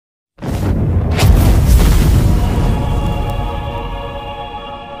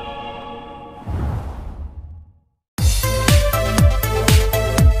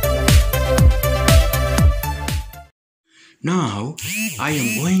Now I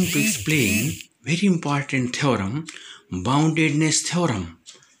am going to explain very important theorem, boundedness theorem.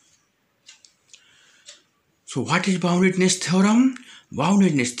 So what is boundedness theorem?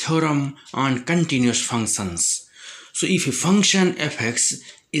 Boundedness theorem on continuous functions. So if a function fx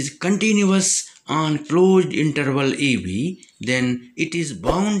is continuous on closed interval ab, then it is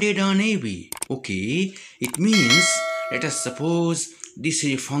bounded on ab. Okay, it means, let us suppose this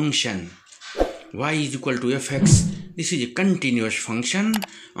is a function y is equal to fx. This is a continuous function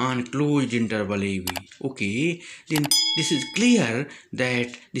on closed interval ab. Okay, then this is clear that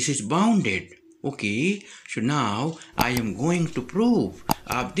this is bounded. Okay, so now I am going to prove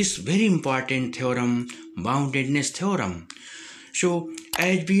this very important theorem, boundedness theorem. So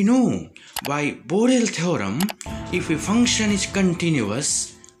as we know by Borel theorem, if a function is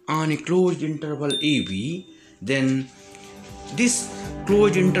continuous on a closed interval ab, then this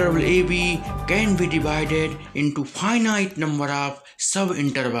closed interval AB can be divided into finite number of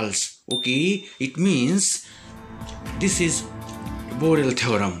subintervals. Okay, it means this is Borel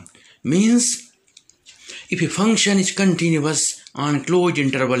theorem. Means if a function is continuous on closed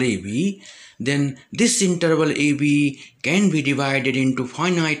interval AB, then this interval AB can be divided into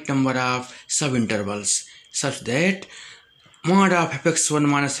finite number of subintervals such that mod of fx1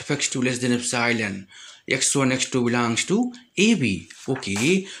 minus fx2 less than epsilon x1 x2 belongs to AB.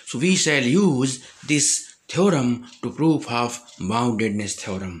 Okay, so we shall use this theorem to prove of boundedness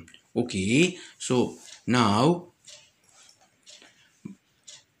theorem. Okay, so now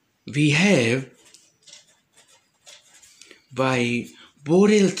we have by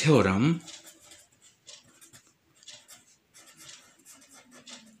Borel theorem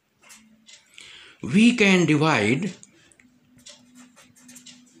we can divide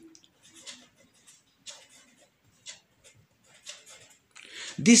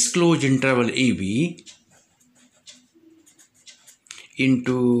this closed interval AB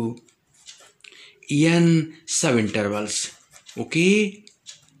into n subintervals. Okay,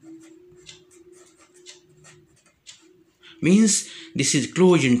 means this is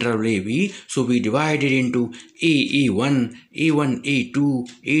closed interval AB, so we divide it into A1, A1, A2,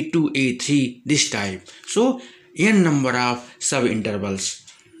 A2, A3, this type. So n number of subintervals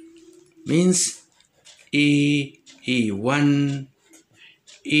means A1,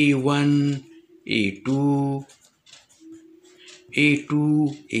 A1, A2, A2,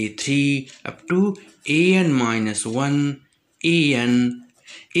 A3 up to an minus 1, an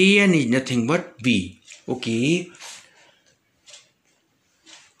is nothing but b. Okay,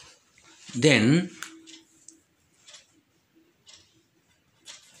 then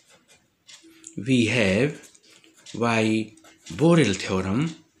we have by Borel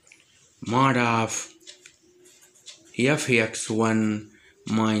theorem mod of fx1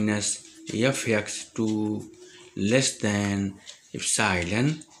 minus fx2 less than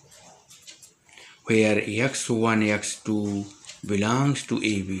epsilon, where x1 x2 belongs to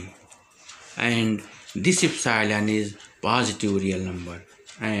AB and this epsilon is positive real number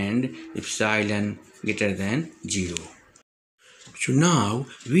and epsilon greater than 0. So now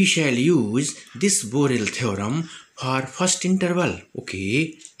we shall use this Borel theorem for first interval.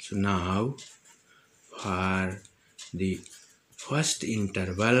 Okay, so now for the first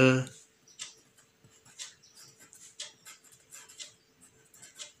interval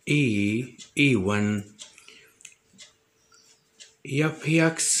A1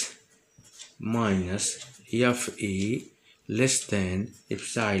 fx minus fa less than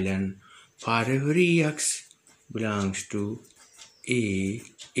epsilon for every x belongs to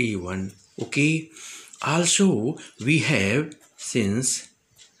A1. Okay, also we have, since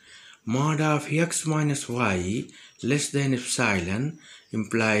mod of x minus y less than epsilon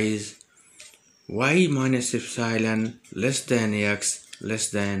implies y minus epsilon less than x less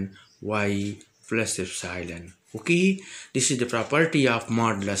than y plus epsilon. Okay, this is the property of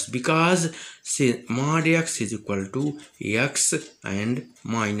modulus, because mod x is equal to x and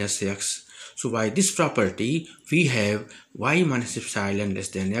minus x. So by this property we have y minus epsilon less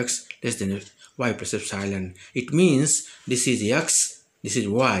than x less than y plus epsilon. It means this is x, this is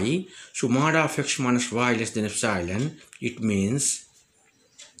y. So mod of x minus y less than epsilon, it means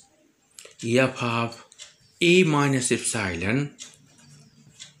f of a minus epsilon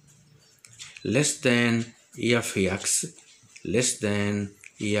less than fx less than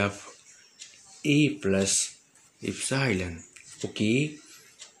f a plus epsilon. Okay,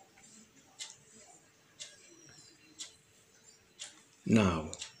 now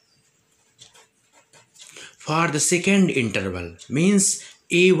for the second interval means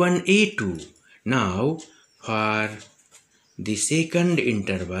A1 A2. Now for the second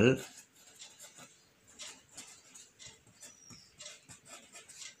interval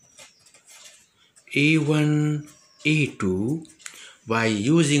a1, a2. By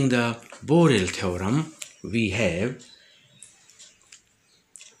using the Borel theorem, we have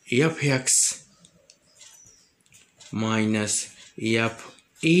fx minus f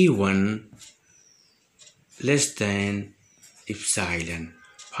a1 less than epsilon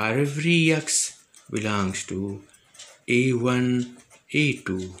for every x belongs to a1,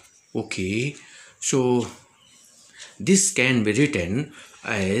 a2. Okay, so this can be written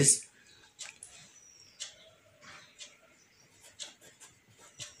as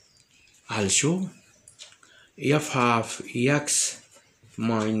also f of x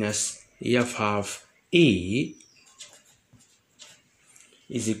minus f of a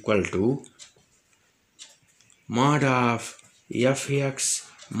is equal to mod of fx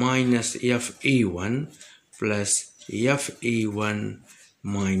minus fa1 plus fa1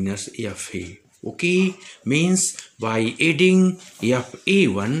 minus fa. Okay, means by adding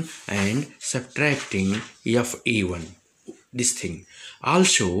fa1 and subtracting fa1, this thing.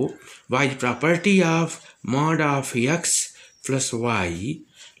 Also, by the property of mod of x plus y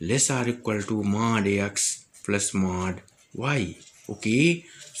less or equal to mod x plus mod y. Okay,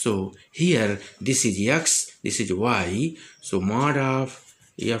 so here this is x, this is y, so mod of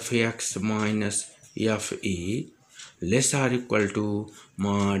fx minus fa less or equal to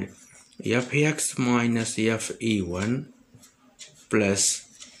mod fx minus fa1 plus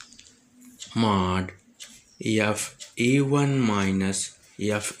mod fa1 minus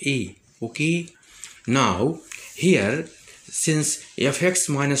fa. Okay, now here since fx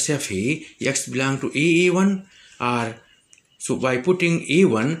minus fa, x belong to a1, or so by putting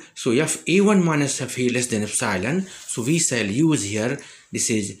a1, so fa1 minus fa less than epsilon, so we shall use here this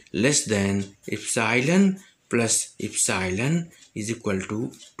is less than epsilon plus epsilon is equal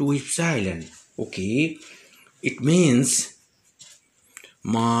to 2 epsilon. Okay, it means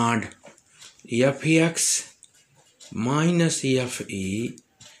mod fx minus fa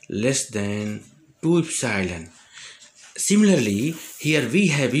less than 2 epsilon. Similarly, here we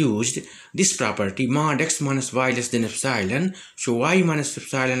have used this property mod x minus y less than epsilon, so y minus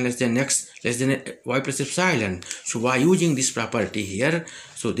epsilon less than x less than y plus epsilon. So by using this property here,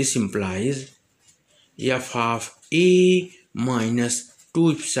 so this implies f of a minus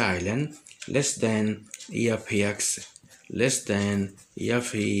 2 epsilon less than fx less than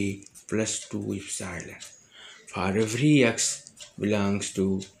fa plus 2 epsilon for every x belongs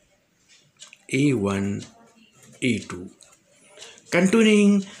to a1, a2.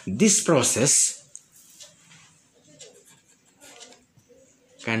 Continuing this process,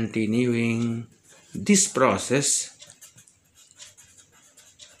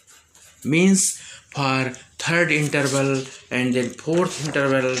 means for third interval and then fourth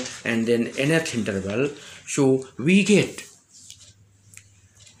interval and then nth interval, so we get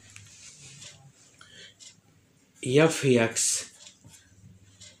fx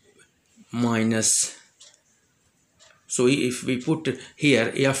minus, so if we put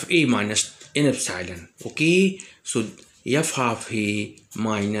here fa minus n epsilon, okay, so f of a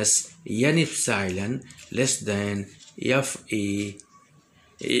minus n epsilon less than less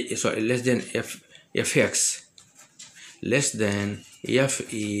than fx less than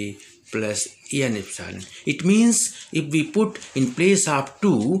fa plus n epsilon. It means if we put in place of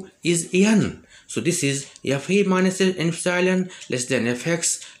 2 is n, so this is fa minus n epsilon less than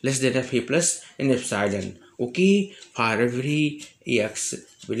fx less than fa plus n epsilon. Okay, for every x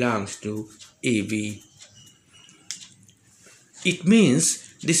belongs to ab. It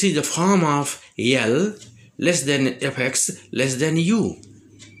means this is the form of L less than fx less than u.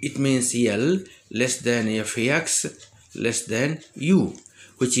 It means L less than fx less than u,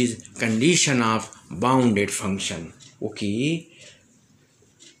 which is condition of bounded function. Okay,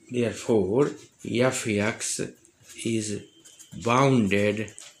 therefore fx is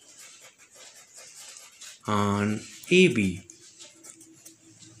bounded on AB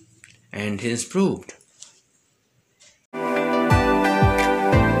and hence proved.